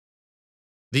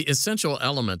The essential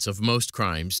elements of most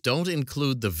crimes don't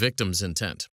include the victim's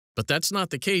intent, but that's not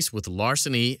the case with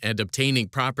larceny and obtaining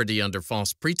property under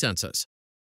false pretenses.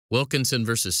 Wilkinson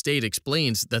v. State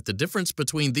explains that the difference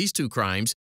between these two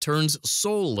crimes turns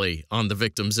solely on the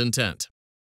victim's intent.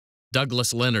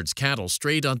 Douglas Leonard's cattle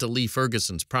strayed onto Lee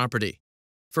Ferguson's property.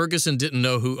 Ferguson didn't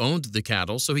know who owned the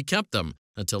cattle, so he kept them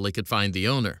until he could find the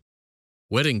owner.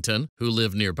 Whittington, who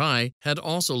lived nearby, had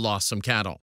also lost some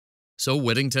cattle. So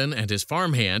Whittington and his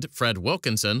farmhand, Fred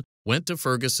Wilkinson, went to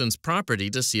Ferguson's property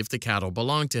to see if the cattle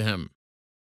belonged to him.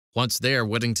 Once there,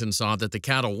 Whittington saw that the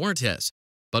cattle weren't his,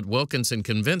 but Wilkinson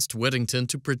convinced Whittington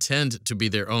to pretend to be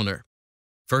their owner.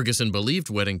 Ferguson believed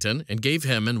Whittington and gave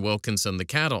him and Wilkinson the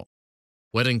cattle.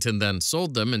 Whittington then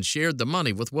sold them and shared the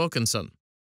money with Wilkinson.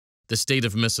 The state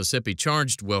of Mississippi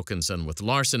charged Wilkinson with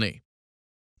larceny.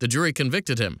 The jury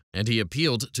convicted him, and he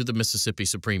appealed to the Mississippi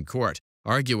Supreme Court,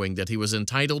 arguing that he was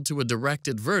entitled to a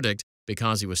directed verdict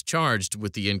because he was charged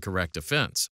with the incorrect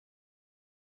offense.